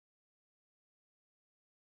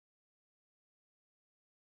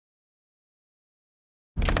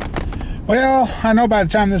Well, I know by the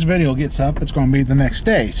time this video gets up, it's going to be the next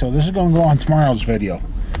day. So this is going to go on tomorrow's video.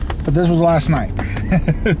 But this was last night.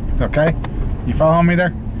 Okay? You follow me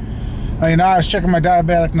there? You know, I was checking my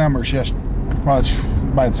diabetic numbers well, it's,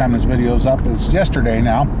 by the time this video is up, it's yesterday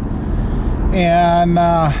now. And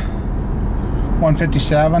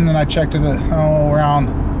 157, and I checked it at around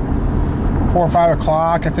 4 or 5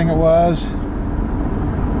 o'clock, I think it was.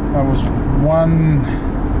 It was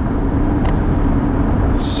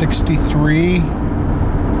 163.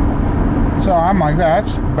 So I'm like,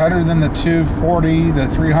 that's better than the 240, the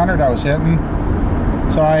 300 I was hitting.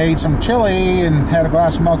 So I ate some chili and had a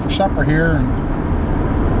glass of milk for supper here, and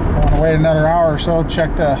I want to wait another hour or so,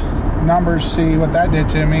 check the numbers, see what that did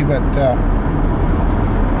to me. But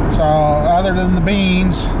so other than the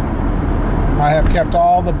beans, I have kept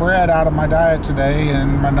all the bread out of my diet today,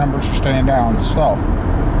 and my numbers are staying down. So,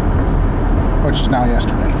 which is now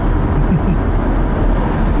yesterday.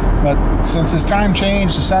 But since this time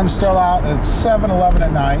changed, the sun's still out. It's 7:11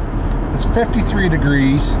 at night. It's 53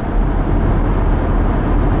 degrees.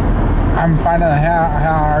 I'm finding a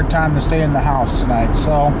hard time to stay in the house tonight,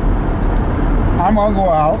 so I'm gonna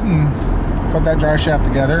go out and put that dry shaft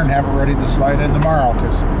together and have it ready to slide in tomorrow,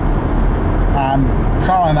 because I'm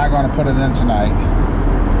probably not going to put it in tonight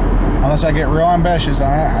unless I get real ambitious.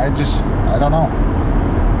 I don't know.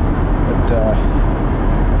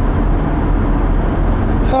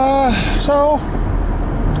 But so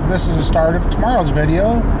this is the start of tomorrow's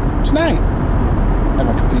video tonight.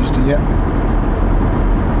 Haven't confused you yet.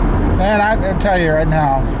 And I tell you right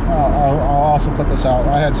now, I'll also put this out.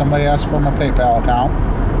 I had somebody ask for my PayPal account,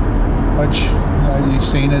 which you've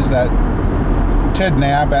seen is that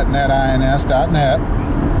tidnab at netins.net.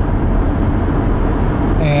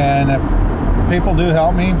 And if people do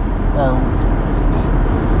help me, or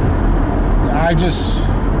I just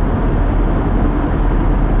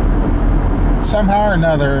somehow or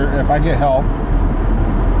another, if I get help,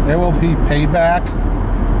 it will be paid back,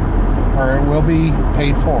 or it will be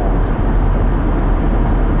paid forward.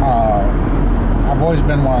 I've always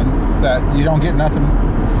been one that you don't get nothing,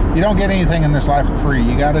 you don't get anything in this life for free.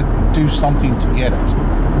 You got to do something to get it.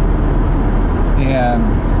 And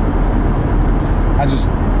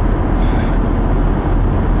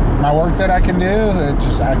my work that I can do,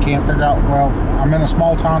 I can't figure out. Well, I'm in a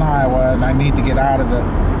small town Iowa, and I need to get out of the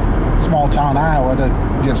small town Iowa to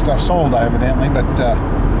get stuff sold, evidently. But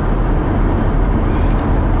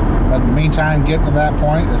in the meantime, getting to that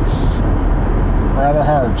point, it's rather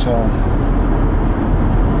hard. So,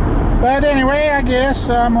 but anyway, I guess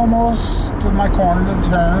I'm almost to my corner to the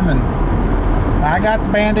turn, and I got the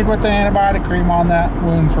Band-Aid with the antibiotic cream on that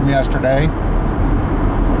wound from yesterday.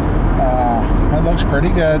 It looks pretty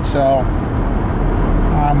good, so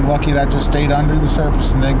I'm lucky that just stayed under the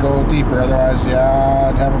surface and didn't go deeper. Otherwise, yeah,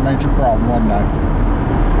 I'd have a major problem, wouldn't I?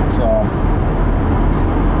 So,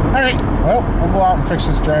 alright, well, we'll go out and fix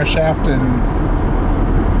this dry shaft and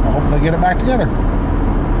I'll hopefully get it back together.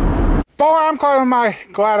 Boy, I'm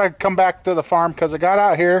glad I come back to the farm, because I got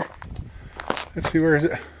out here. Let's see, where is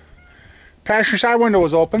it? Pasture side window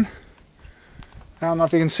was open. I don't know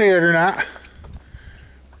if you can see it or not.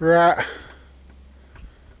 Right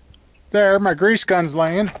there, my grease gun's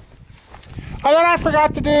laying. Oh, then I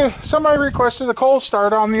forgot to do, somebody requested a cold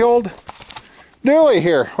start on the old dually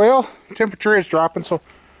here. Well, temperature is dropping, so,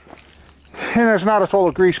 and it's not a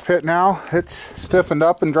total grease pit now. It's stiffened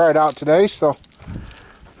up and dried out today, so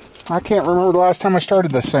I can't remember the last time I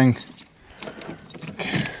started this thing.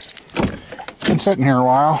 It's been sitting here a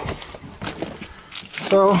while.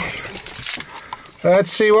 So,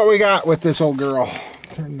 let's see what we got with this old girl.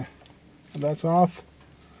 Turn that's off.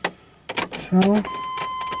 So, I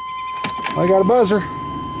got a buzzer.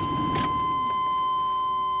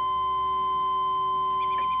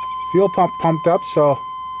 Fuel pump pumped up, so.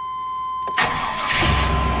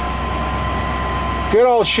 Good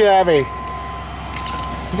old Chevy.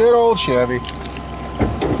 Good old Chevy.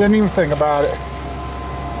 Didn't even think about it.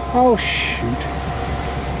 Oh, shoot.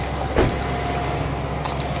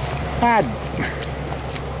 God.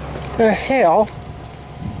 The hell?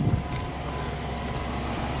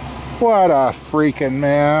 What a freaking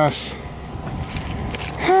mess.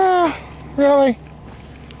 Really?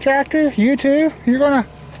 Tractor, you too? You're gonna...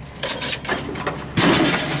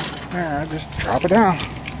 Alright, just drop it down.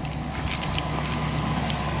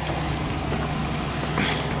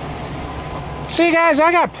 See guys,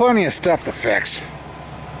 I got plenty of stuff to fix.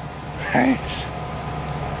 Thanks.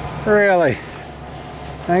 Really.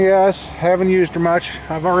 I guess, haven't used her much.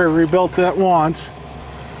 I've already rebuilt that once.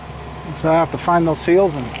 And so I have to find those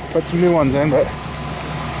seals and put some new ones in, but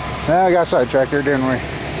I got sidetracked there, didn't we?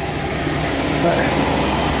 But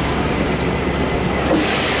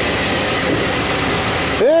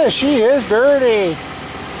She is dirty.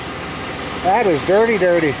 That is dirty,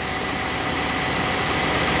 dirty.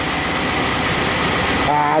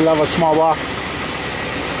 I love a small block.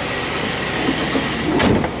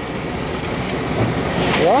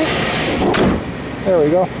 What? There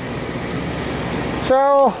we go.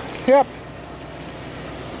 So, yep.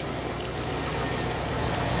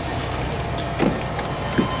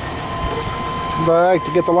 But I like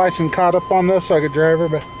to get the license caught up on this so I could drive her,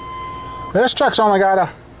 but this truck's only got a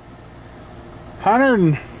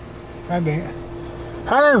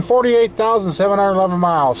 148,711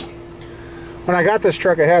 miles. When I got this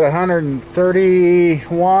truck, I had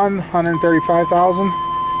 135,000.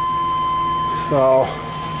 So,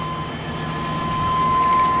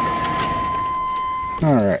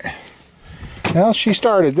 all right. Well, she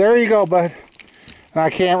started. There you go, bud. I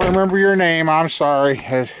can't remember your name. I'm sorry.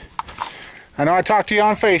 I know I talked to you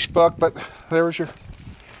on Facebook, but there was your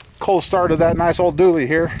cold start of that nice old dually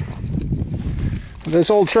here. This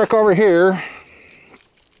old truck over here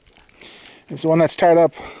is the one that's tied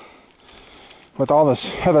up with all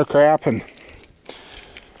this other crap, and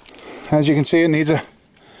as you can see, it needs a,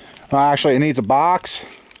 well, actually it needs a box,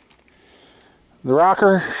 the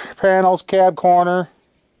rocker panels, cab corner,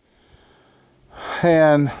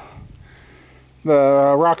 and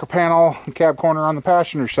the rocker panel and cab corner on the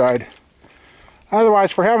passenger side.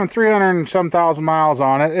 Otherwise, for having 300 and some thousand miles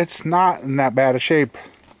on it, it's not in that bad a shape.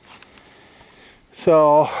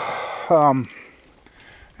 So, I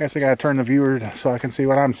guess I gotta turn the viewer so I can see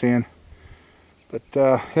what I'm seeing. But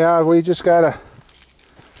yeah, we just gotta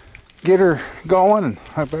get her going, and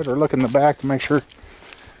I better look in the back to make sure.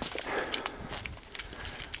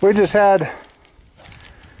 We just had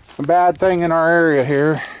a bad thing in our area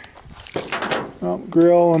here. Oh,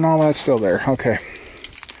 grill and all that's still there. Okay.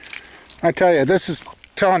 I tell you, this is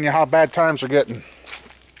telling you how bad times are getting.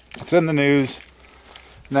 It's in the news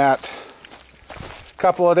that a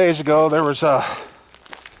couple of days ago there was a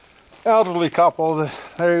elderly couple.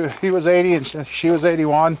 He was 80 and she was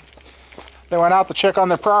 81. They went out to check on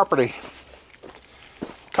their property.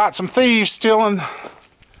 Caught some thieves stealing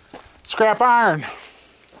scrap iron.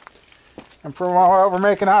 And from what we're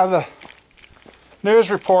making out of the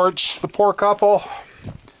news reports, the poor couple,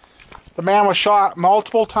 the man was shot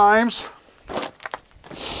multiple times,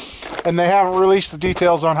 and they haven't released the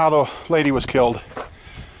details on how the lady was killed.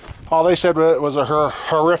 All they said was a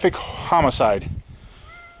horrific homicide.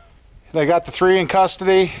 They got the 3 in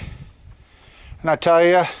custody, and I tell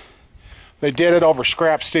you, they did it over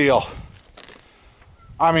scrap steel.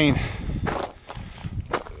 I mean,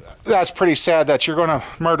 that's pretty sad that you're going to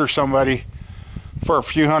murder somebody for a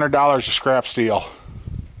few $100s of scrap steel.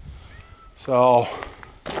 So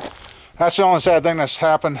that's the only sad thing that's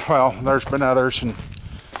happened. Well, there's been others,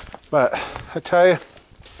 but I tell you,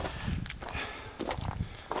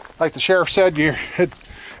 like the sheriff said, it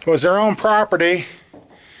was their own property,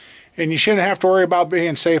 and you shouldn't have to worry about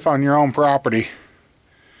being safe on your own property.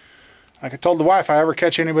 Like I told the wife, if I ever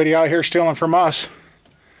catch anybody out here stealing from us,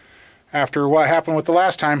 after what happened with the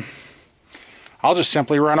last time, I'll just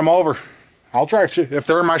simply run them over. I'll drive through. If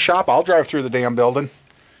they're in my shop, I'll drive through the damn building.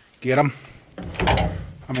 Get them.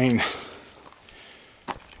 I mean,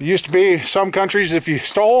 it used to be some countries, if you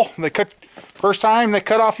stole, they cut, first time they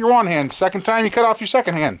cut off your one hand, second time you cut off your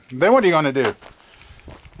second hand. Then what are you going to do?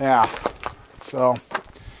 Yeah. So,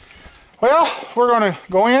 well, we're going to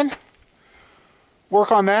go in,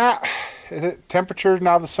 work on that. Temperature,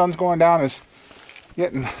 now the sun's going down, is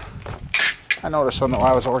getting, I noticed when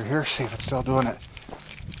I was over here, see if it's still doing it.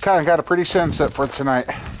 Kind of got a pretty sunset for tonight.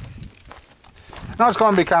 Now it's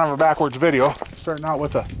going to be kind of a backwards video. Starting out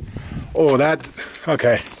with a, oh, that,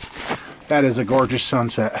 okay. That is a gorgeous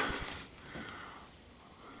sunset.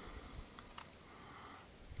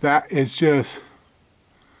 That is just,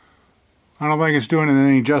 I don't think it's doing it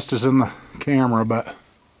any justice in the camera, but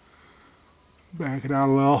back it out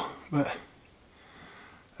a little. But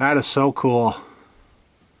that is so cool.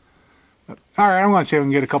 Alright, I'm going to see if I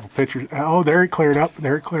can get a couple pictures. Oh, there it cleared up.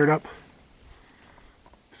 There it cleared up.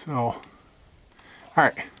 So,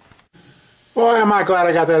 alright. Boy, am I glad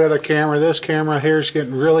I got that other camera. This camera here is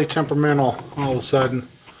getting really temperamental all of a sudden.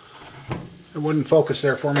 It wouldn't focus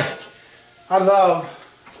there for me. I love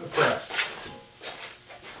the press.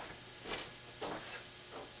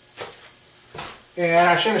 And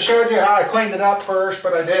I should have showed you how I cleaned it up first,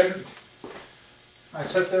 but I didn't. I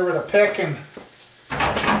sat there with a pick and,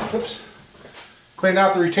 oops, cleaned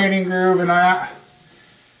out the retaining groove and that,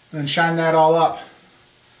 and then shined that all up.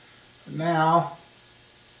 But now,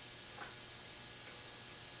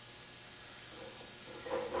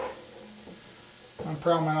 one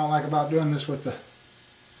problem I don't like about doing this with the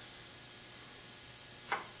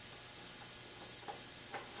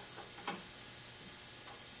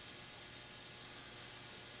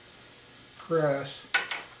press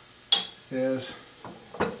is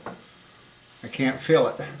I can't feel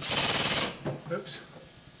it. Oops.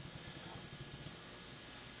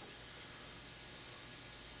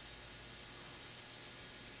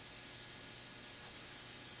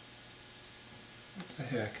 What the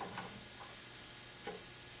heck?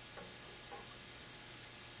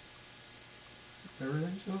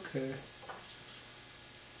 Everything's okay.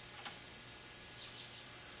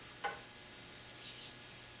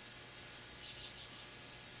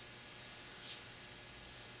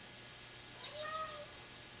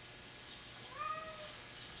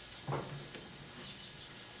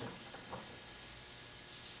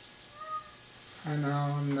 I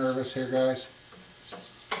know, I'm nervous here, guys.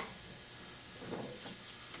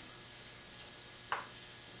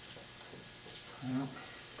 Well,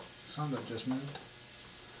 some that just moved.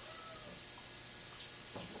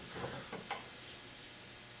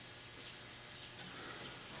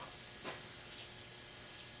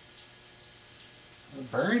 The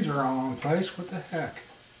bearings are all in place. What the heck?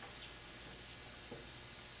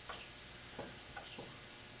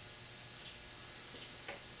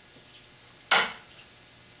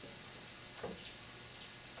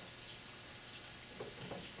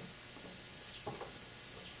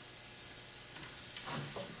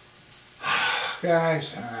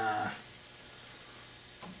 Guys,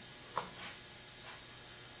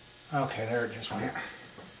 okay, there it just went.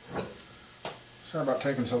 Sorry about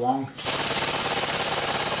taking so long.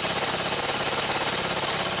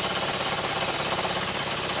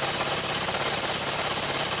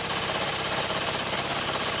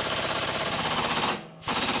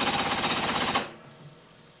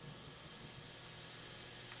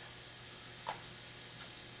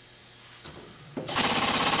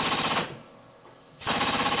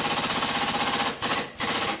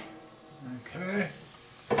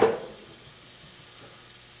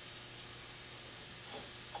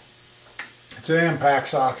 It's an impact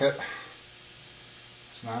socket.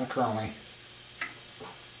 It's not a chromie.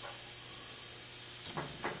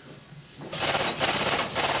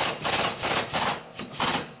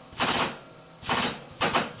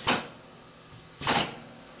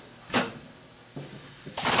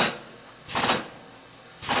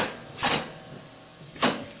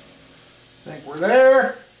 I think we're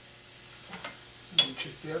there. Let me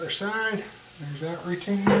check the other side. There's that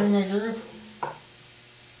retaining ring I grew.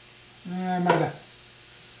 I might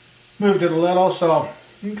have moved it a little, so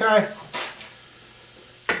okay.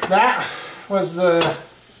 That was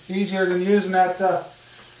easier than using that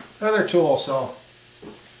other tool, so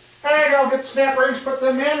alright, I'll get the snap rings, put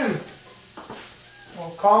them in, and we'll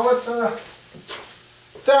call it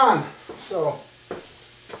done. So,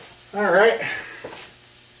 alright.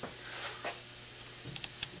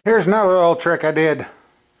 Here's another little trick I did.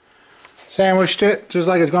 Sandwiched it just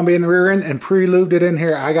like it's going to be in the rear end and pre-lubed it in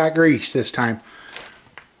here. I got grease this time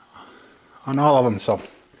on all of them, so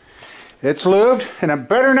it's lubed and it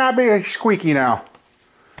better not be squeaky now.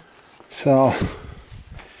 So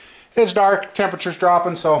it's dark, temperature's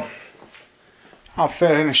dropping, so I'll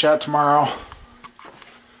finish that tomorrow.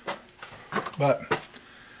 But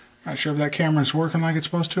not sure if that camera's working like it's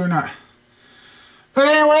supposed to or not. But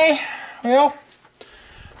anyway, well,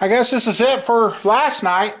 I guess this is it for last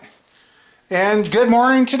night. And good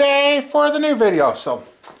morning today for the new video. So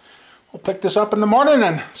we'll pick this up in the morning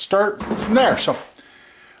and start from there. So,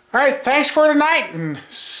 alright, thanks for tonight and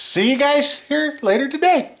see you guys here later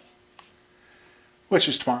today. Which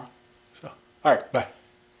is tomorrow. So, alright, bye.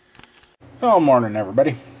 Oh, morning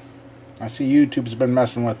everybody. I see YouTube's been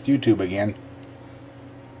messing with YouTube again.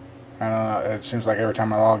 It seems like every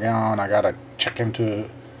time I log on I gotta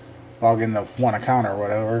log in the one account or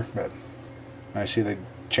whatever. But I see they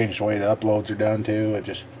changed the way the uploads are done too. It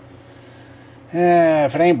just,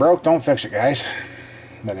 if it ain't broke, don't fix it, guys.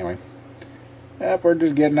 But anyway, yep, we're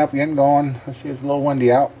just getting up, getting going. I see it's a little windy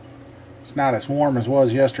out. It's not as warm as it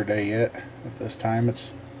was yesterday yet. At this time,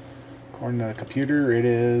 it's, according to the computer, it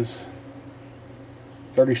is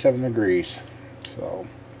 37 degrees. So,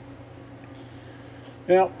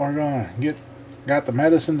 yep, we're gonna got the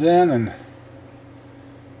medicines in and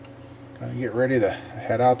gonna get ready to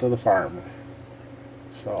head out to the farm.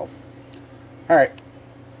 So, alright.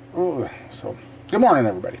 So, good morning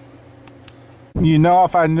everybody. You know,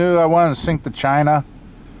 if I knew I wanted to sink the China,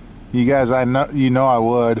 you guys, you know I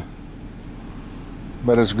would.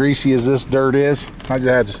 But as greasy as this dirt is, I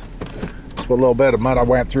just put a little bit of mud I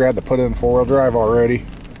went through. I had to put it in 4-wheel drive already.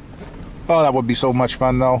 Oh, that would be so much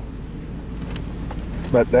fun though.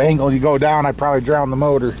 But the angle you go down, I'd probably drown the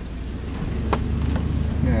motor.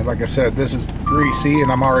 Yeah, like I said, this is greasy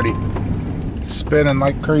and I'm already spinning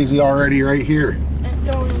like crazy already right here. And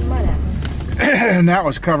throwing mud at me. And that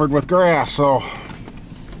was covered with grass, so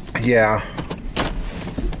yeah.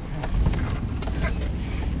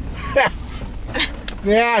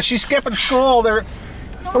 Yeah, she's skipping school.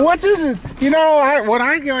 What's this? You know, when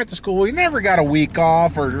I went to school, we never got a week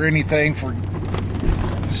off or anything for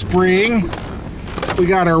spring. We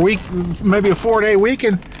got our week, maybe a 4-day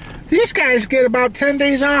weekend. These guys get about 10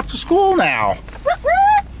 days off to school now.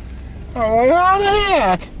 Oh, how the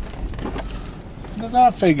heck does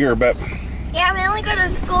that figure? But yeah, we only go to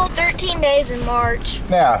school 13 days in March.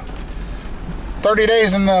 Yeah, 30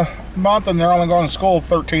 days in the month, and they're only going to school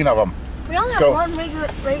 13 of them. We only have one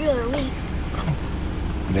regular week.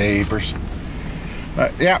 Neighbors.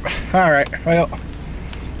 Yeah, all right. Well,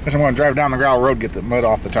 guess I'm going to drive down the gravel road, get the mud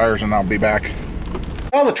off the tires, and I'll be back.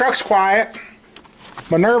 Well, the truck's quiet.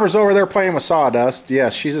 Minerva's over there playing with sawdust.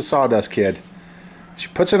 Yes, she's a sawdust kid. She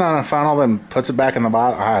puts it on a funnel, then puts it back in the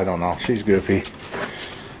bottom. I don't know. She's goofy.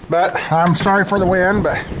 But I'm sorry for the wind,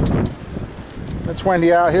 but it's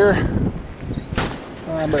windy out here.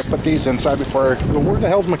 I better put these inside before I go. Where the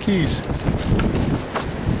hell's my keys?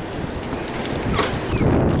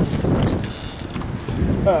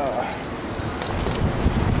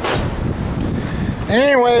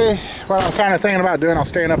 Anyway, what I'm kind of thinking about doing, I'll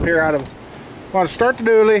stand up here I want to start the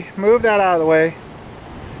dually, move that out of the way.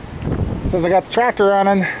 Since I got the tractor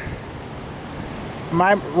running, I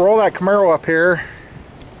might roll that Camaro up here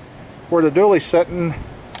where the dually's sitting,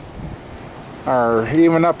 or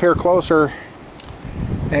even up here closer,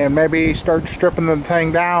 and maybe start stripping the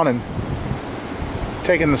thing down and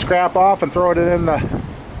taking the scrap off and throwing it in the...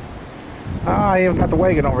 I even got the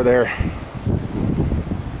wagon over there.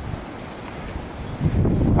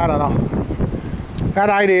 I don't know. Got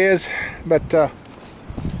ideas, but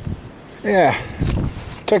yeah.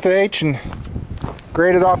 Took the H and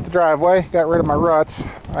graded off the driveway. Got rid of my ruts.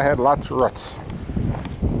 I had lots of ruts.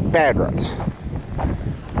 Bad ruts.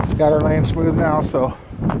 Got our lane smooth now, so.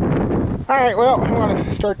 Alright, well, I want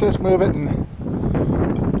to start this, move it, and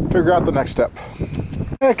figure out the next step.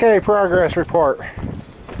 Okay, progress report.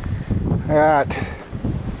 Got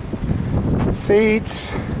seats,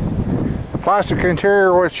 plastic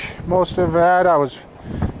interior, which most of that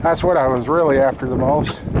that's what I was really after the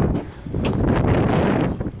most.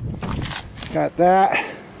 Got that.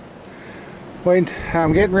 Wait,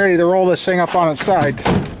 I'm getting ready to roll this thing up on its side.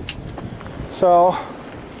 So,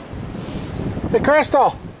 hey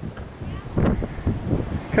Crystal, come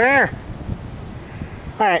here.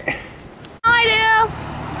 All right. I do.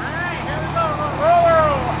 All right, here we go. Roller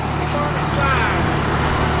on its side.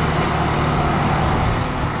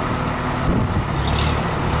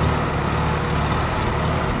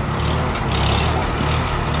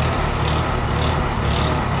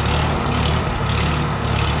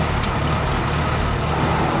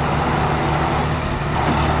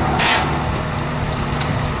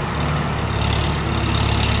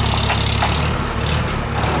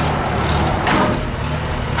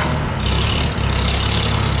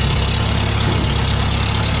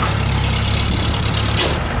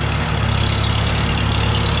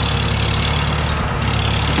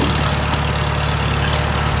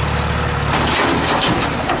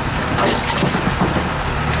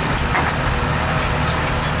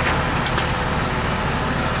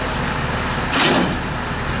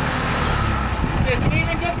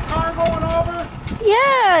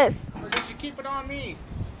 Yes. Or did you keep it on me?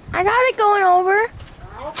 I got it going over. I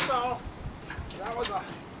hope so. That was a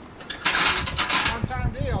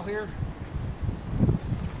one-time deal here.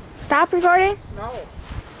 Stop recording? No.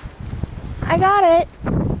 I got it.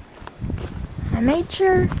 I made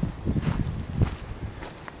sure.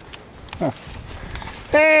 Huh.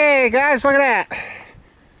 Hey guys, look at that.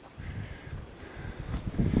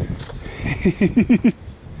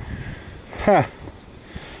 Huh.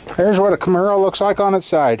 Here's what a Camaro looks like on its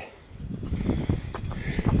side.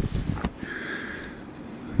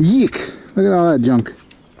 Yeek! Look at all that junk.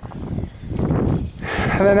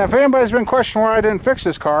 And then if anybody's been questioning why I didn't fix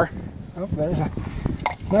this car, oh, there's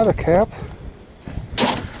another cap.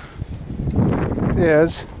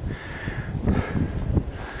 Is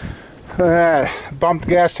bumped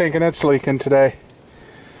the gas tank and it's leaking today.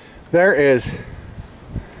 There is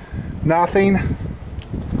nothing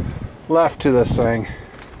left to this thing.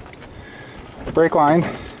 Brake line.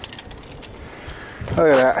 Look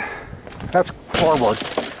at that. That's floorboard.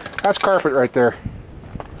 That's carpet right there.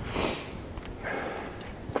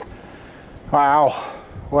 Wow.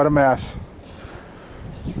 What a mess.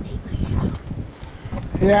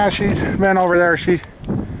 Yeah, she's been over there. She's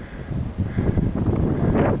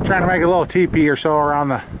trying to make a little teepee or so around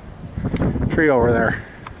the tree over there.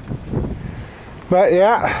 But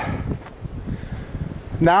yeah.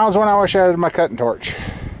 Now's when I wish I had my cutting torch.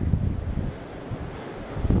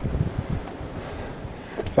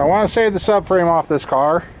 So I want to save the subframe off this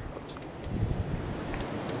car.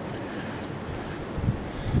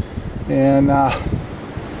 And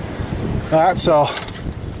so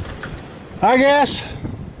I guess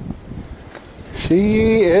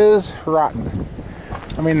she is rotten.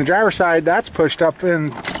 I mean, the driver's side, that's pushed up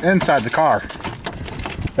inside the car.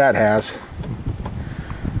 That has.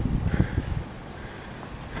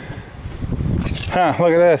 Huh,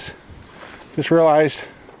 look at this. Just realized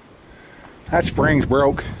that spring's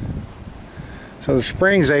broke. So the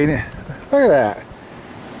springs ain't it. Look at that.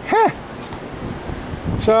 Huh.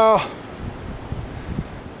 So,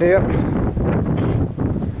 yep.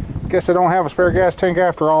 Guess I don't have a spare gas tank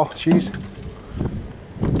after all. She's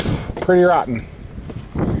pretty rotten.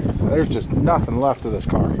 There's just nothing left of this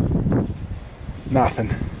car. Nothing.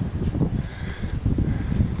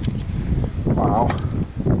 Wow.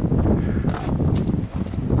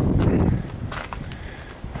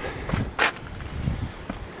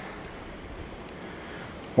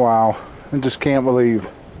 Wow. I just can't believe.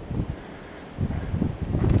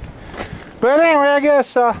 But anyway, I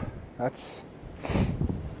guess that's.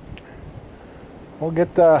 We'll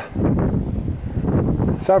get the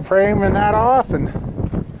subframe and that off and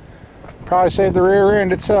probably save the rear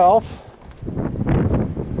end itself.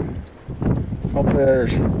 Hopefully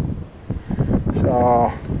there's.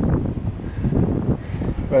 So.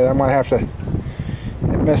 But I'm gonna have to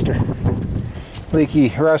get Mr. Leaky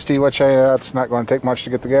Rusty, which it's not going to take much to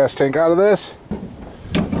get the gas tank out of this.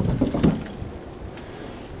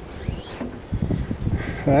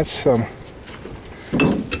 That's some.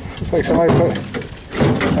 It's like somebody put.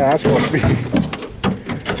 That's supposed to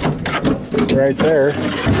be right there.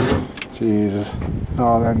 Jesus.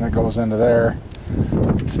 Oh, then that goes into there.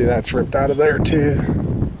 See, that's ripped out of there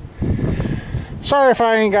too. Sorry if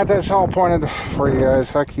I ain't got this all pointed for you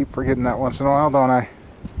guys. I keep forgetting that once in a while, don't I?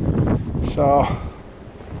 So,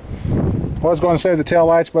 I was going to say the tail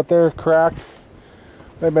lights, but they're cracked.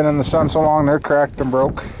 They've been in the sun so long, they're cracked and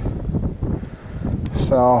broke.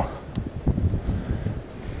 So,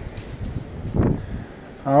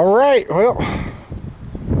 alright, well,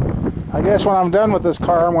 I guess when I'm done with this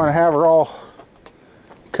car, I'm going to have her all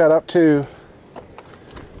cut up too.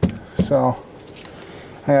 So,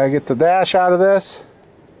 I gotta get the dash out of this,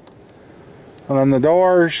 and then the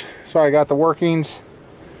doors, so I got the workings.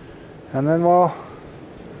 And then we'll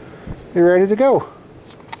be ready to go.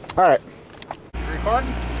 Alright.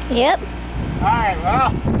 Recording? Yep. Alright,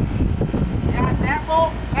 well. Got that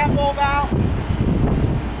bolt out.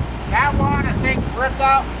 That one I think ripped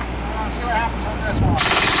out. I want to see what happens on this one.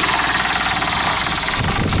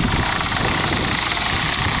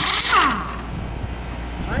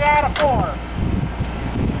 3 out of 4.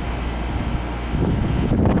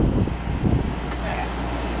 Yeah.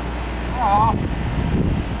 It's off.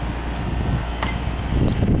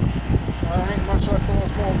 There ain't much left of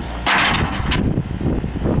those bolts.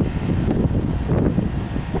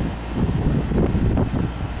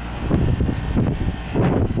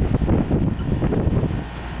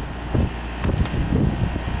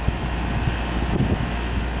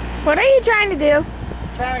 What are you trying to do?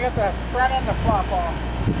 Trying to get the front end to flop off.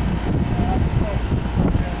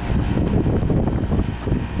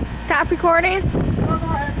 Stop recording? No, go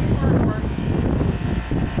ahead, keep recording.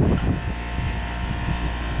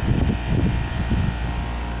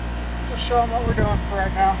 Just show them what we're doing for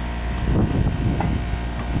right now.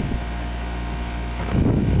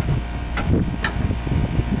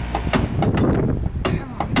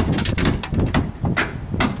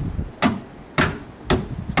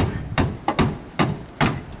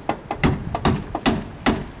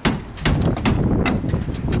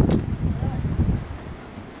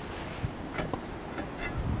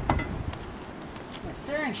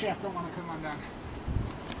 Shaft don't want to come undone.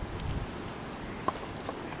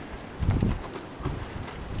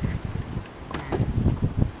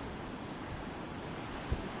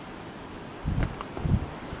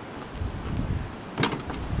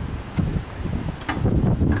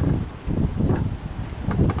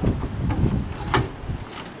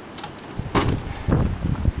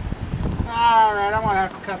 Alright, I'm going to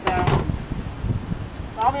have to cut that one.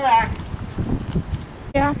 I'll be back.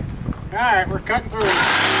 Yeah. Alright, we're cutting through it.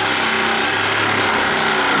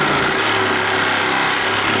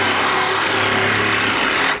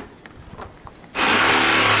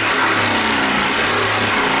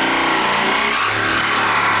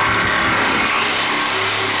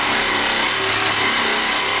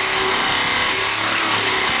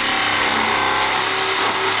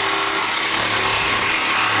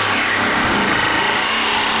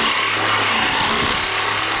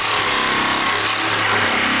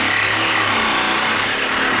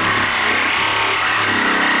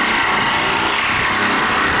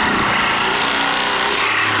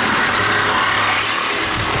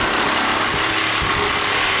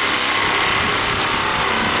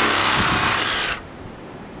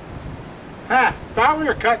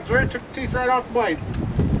 are cutting through it. Took the teeth right off the blades.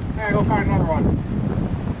 I go find another one.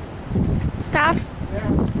 Stop.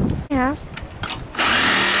 Yeah. Yeah.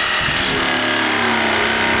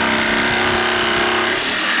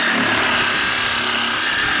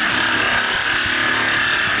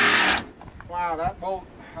 Wow, that bolt,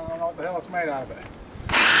 I don't know what the hell it's made out of it.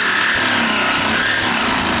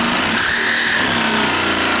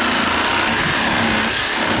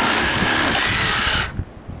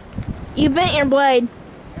 You bent your blade.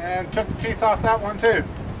 And took the teeth off that one too.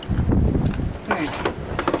 Well,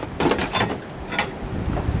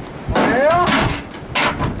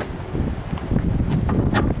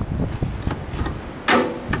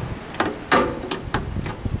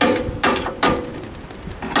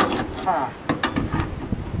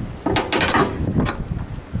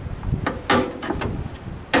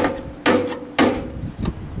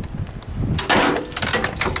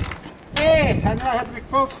 hey, I knew I had to be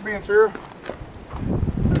close to being through.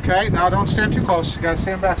 Okay, now don't stand too close. You gotta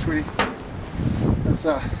stand back, sweetie. That's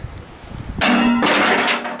okay.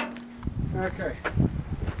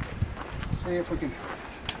 Let's see if we can.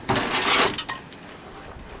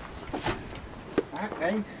 That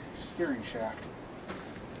dang steering shaft.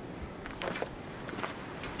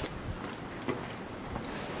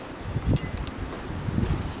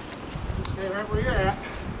 Stay right where you're at.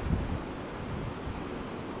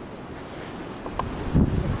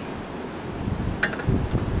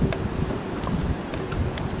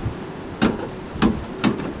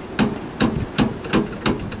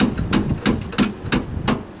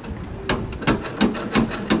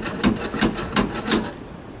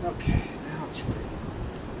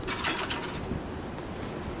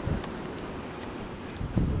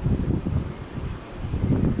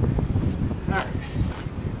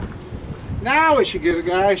 Now we should get it,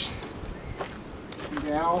 guys and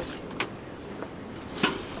gals.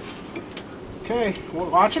 Okay, we're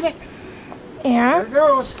watching it. Yeah. There it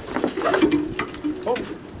goes. Oh.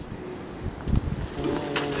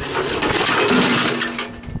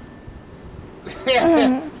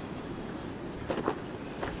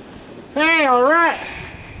 Hey, all right.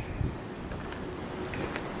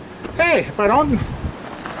 Hey, if I don't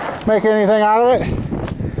make anything out of it,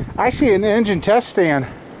 I see an engine test stand.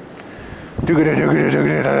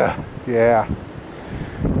 Yeah.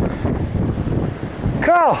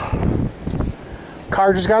 Cool.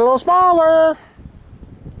 Car just got a little smaller.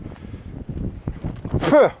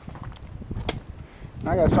 Phew.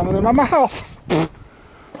 I got something in my mouth. Can't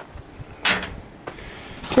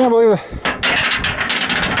believe it.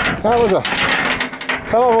 That was a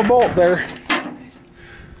hell of a bolt there.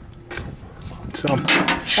 So,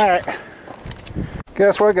 alright.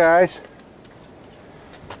 Guess what, guys?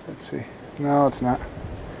 Let's see. No, it's not.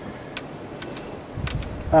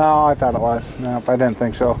 Oh, I thought it was. Nope, I didn't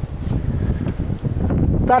think so.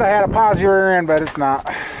 Thought I had a positive rear end, but it's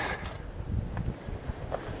not.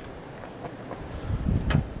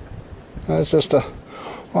 That's just a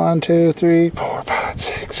 1, 2, 3, 4, 5,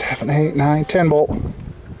 6, 7, 8, 9, 10 bolt.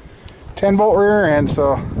 10 bolt rear end,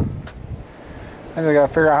 so I just gotta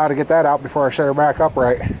figure out how to get that out before I set her back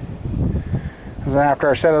upright. Because then after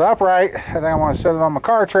I set it upright, I think I want to set it on my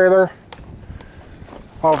car trailer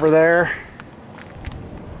over there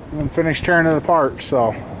and finish tearing it apart.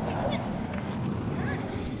 So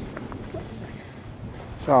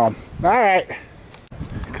all right,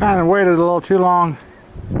 kind of waited a little too long.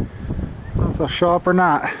 I don't know if they'll show up or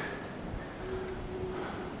not.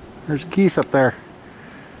 There's geese up there.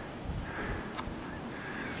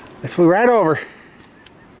 They flew right over.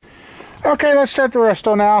 Okay, let's start the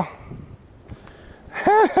resto now.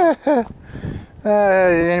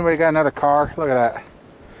 Anybody got another car? Look at that.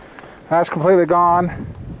 That's completely gone.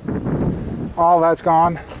 All that's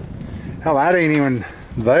gone. Hell, that ain't even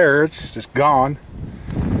there. It's just gone.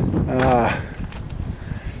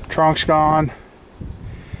 Trunk's gone.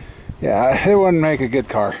 Yeah, it wouldn't make a good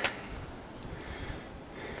car.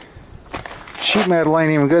 Sheet metal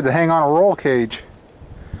ain't even good to hang on a roll cage.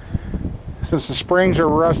 Since the springs are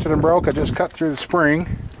rusted and broke, I just cut through the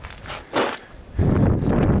spring.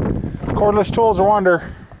 Cordless tool's a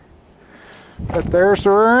wonder. But there's the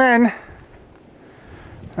rear end.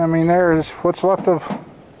 I mean, there's what's left of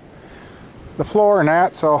the floor and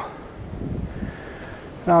that, so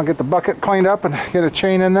now I'll get the bucket cleaned up and get a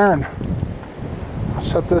chain in there and I'll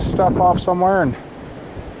set this stuff off somewhere and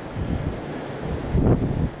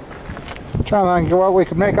try to think what we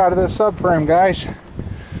could make out of this subframe, guys.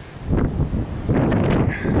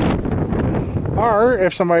 Or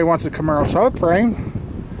if somebody wants a Camaro subframe,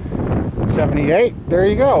 78, there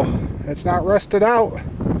you go. It's not rusted out.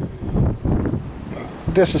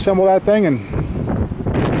 Disassemble that thing and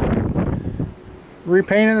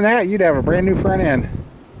repainting that, you'd have a brand new front end.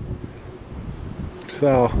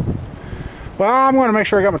 So, well, I'm going to make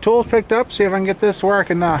sure I got my tools picked up, see if I can get this where I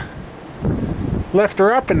can lift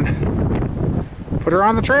her up and put her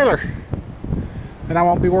on the trailer. Then I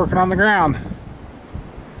won't be working on the ground.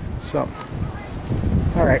 So,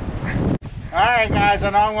 alright. Alright guys, I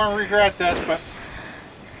know I'm going to regret this, but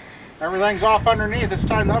everything's off underneath. It's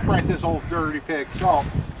time to upright this old dirty pig. So,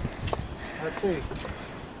 let's see.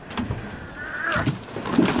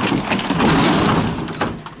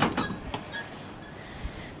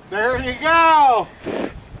 There you go!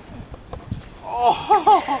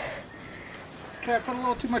 Oh! Can't put a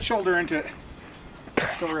little too much shoulder into it.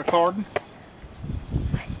 Still recording?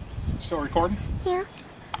 Still recording? Yeah.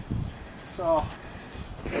 So,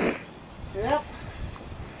 yep.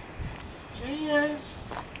 She is.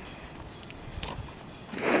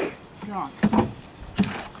 John.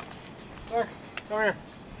 Look, come here.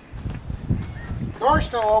 Door's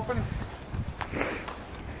still open.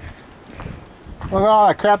 Look at all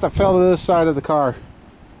that crap that fell to this side of the car.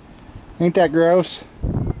 Ain't that gross?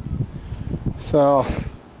 So,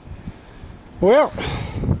 well,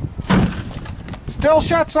 still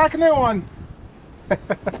shuts like a new one.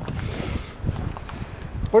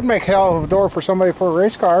 Would make hell of a door for somebody for a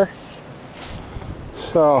race car.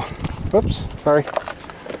 So, oops, sorry.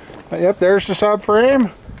 But yep, there's the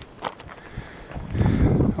subframe.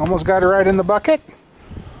 Almost got it right in the bucket.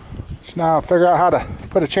 So now I'll figure out how to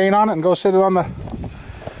put a chain on it and go sit it on the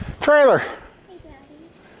trailer.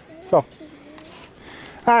 So,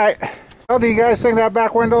 alright. Well, do you guys think that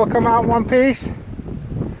back window will come out in one piece?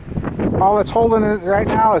 All that's holding it right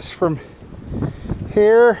now is from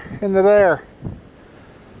here into there.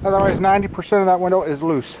 Otherwise 90% of that window is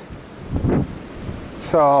loose.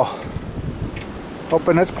 So,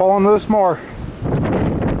 hoping it's pulling loose more.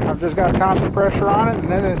 I've just got constant pressure on it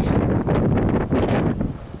and then it's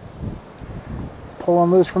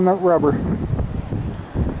pulling loose from that rubber.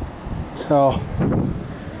 So,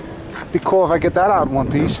 it'd be cool if I get that out in one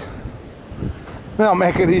piece. That'll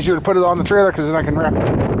make it easier to put it on the trailer because then I can wrap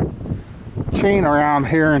the chain around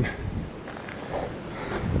here and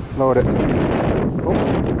load it. Oh,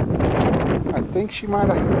 I think she might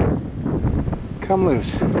have come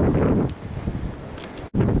loose.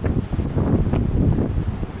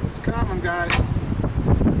 It's coming, guys.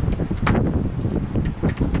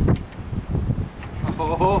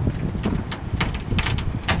 Oh.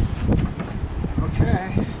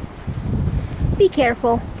 Okay. Be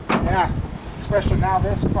careful. Yeah, especially now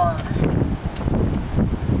this far.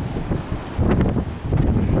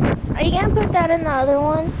 Are you gonna put that in the other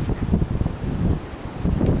one?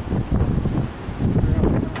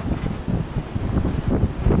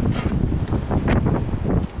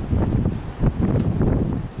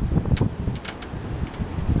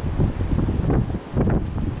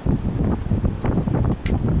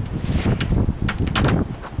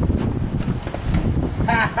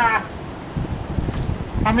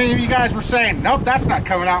 How many of you guys were saying, nope, that's not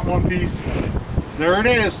coming out in one piece? There it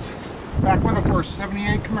is. Back window for a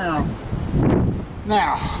 78 Camaro.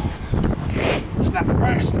 Now, snap the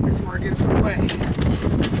rest before I get to the way.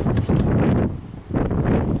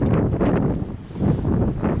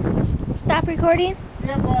 Stop recording?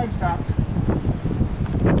 Yeah, go ahead and stop.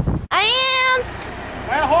 I am!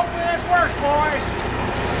 Well, hopefully this works, boys.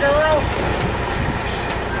 Girls.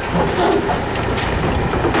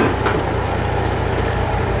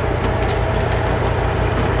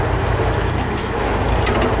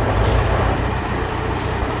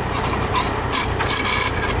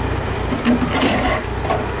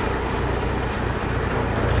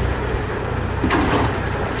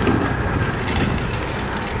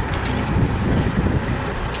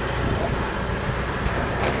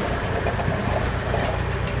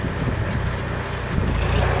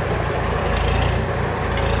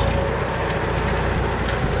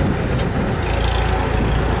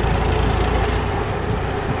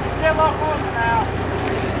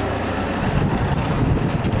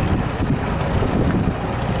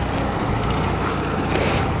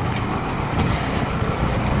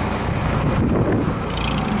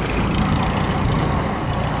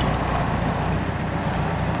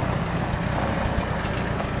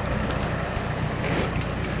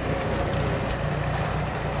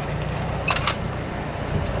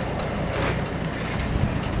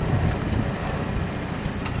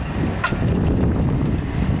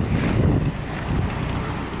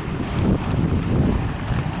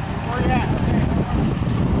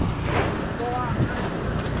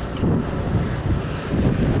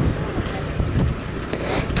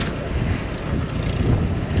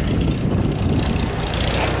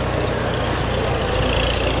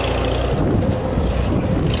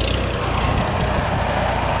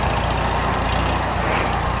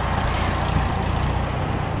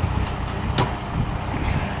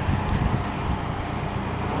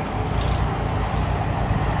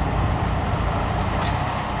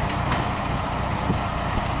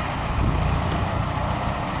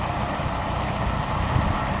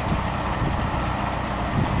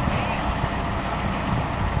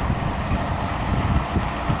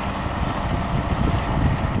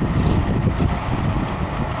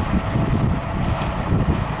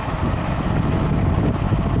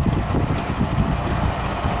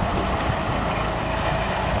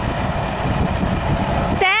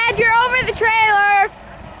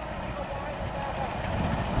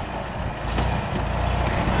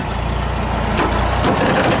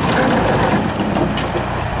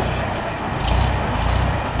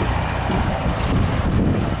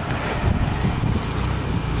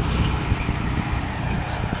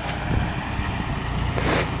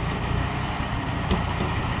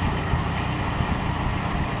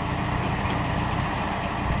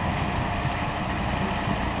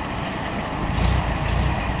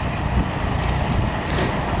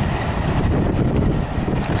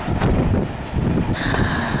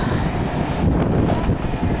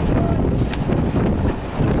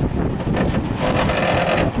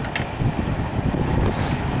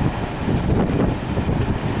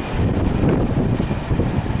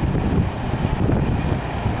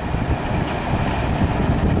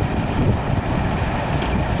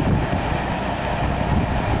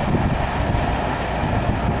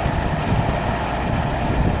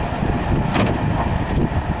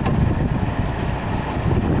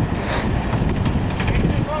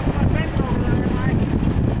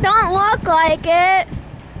 like it.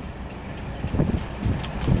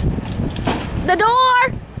 The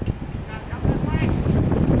door.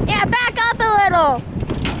 Yeah, back up a little.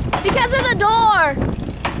 Because of the door.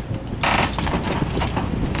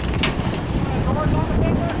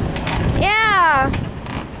 Yeah.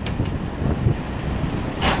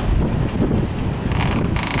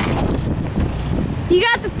 You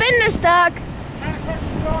got the fender stuck.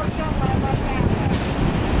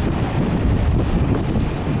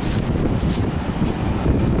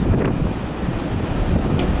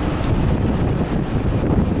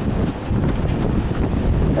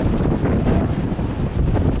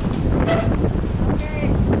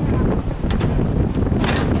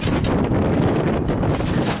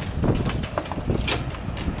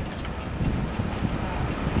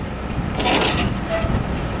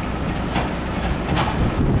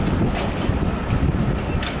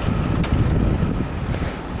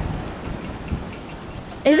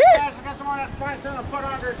 Is it? Guys, I got someone to find something to put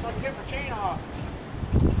under it so I can get my chain off.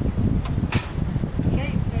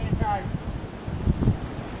 Chain's staying tight.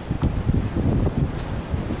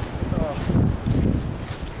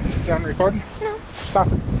 So, done recording? No. Stop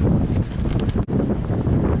it.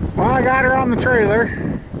 Well, I got her on the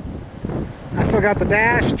trailer. I still got the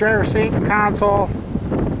dash, driver's seat, and console,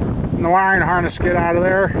 and the wiring harness to get out of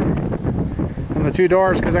there, and the two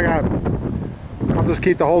doors because I'll just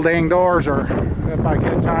keep the whole dang doors, or if I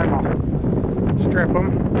get time I'll strip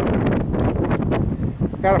them.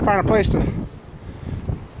 Gotta find a place to,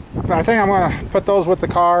 I think I'm gonna put those with the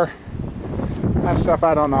car. That stuff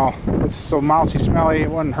I don't know. It's so mousy smelly,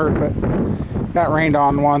 it wouldn't hurt if it got rained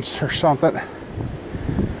on once or something.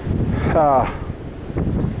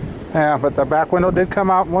 Yeah, but the back window did come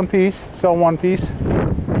out in one piece. It's still one piece.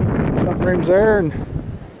 Subframe's there and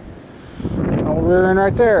no rear end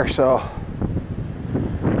right there, so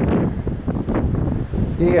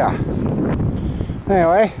yeah.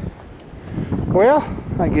 Anyway, well,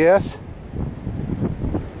 I guess.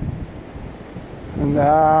 And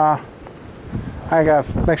I gotta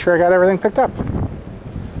make sure I got everything picked up.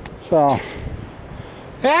 So,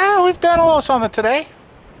 yeah, we've done a little something today.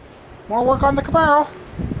 More work on the Camaro.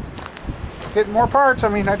 Getting more parts. I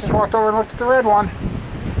mean, I just walked over and looked at the red one.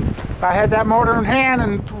 If I had that motor in hand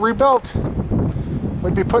and rebuilt,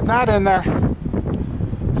 we'd be putting that in there.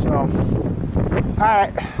 So,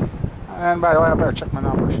 alright. And by the way, I better check my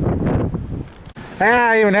numbers.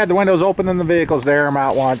 I even had the windows open in the vehicles to air them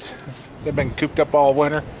out once. They've been cooped up all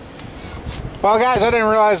winter. Well, guys, I didn't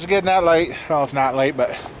realize it was getting that late. Well, it's not late,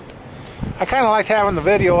 but I kind of liked having the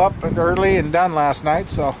video up early and done last night,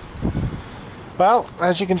 so. Well,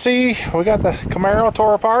 as you can see, we got the Camaro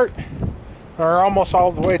tore apart, or almost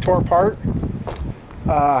all the way tore apart.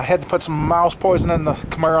 I had to put some mouse poison in the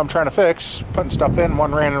Camaro I'm trying to fix, putting stuff in,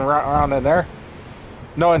 one ran around in there.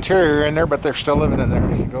 No interior in there, but they're still living in there,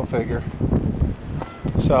 go figure.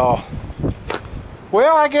 So,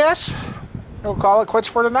 well, I guess we'll call it quits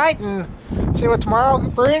for tonight and see what tomorrow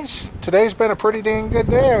brings. Today's been a pretty dang good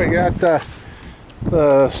day. We got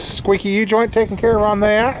the squeaky U-joint taken care of on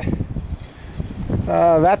that.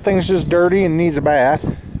 That thing's just dirty and needs a bath.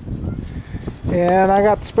 And I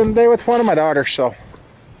got to spend the day with one of my daughters, so.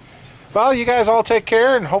 Well, you guys all take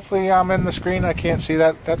care, and hopefully I'm in the screen. I can't see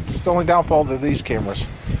that. That's the only downfall of these cameras.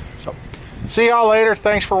 So, see y'all later.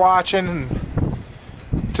 Thanks for watching. And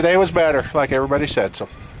today was better, like everybody said, so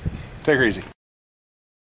take her easy.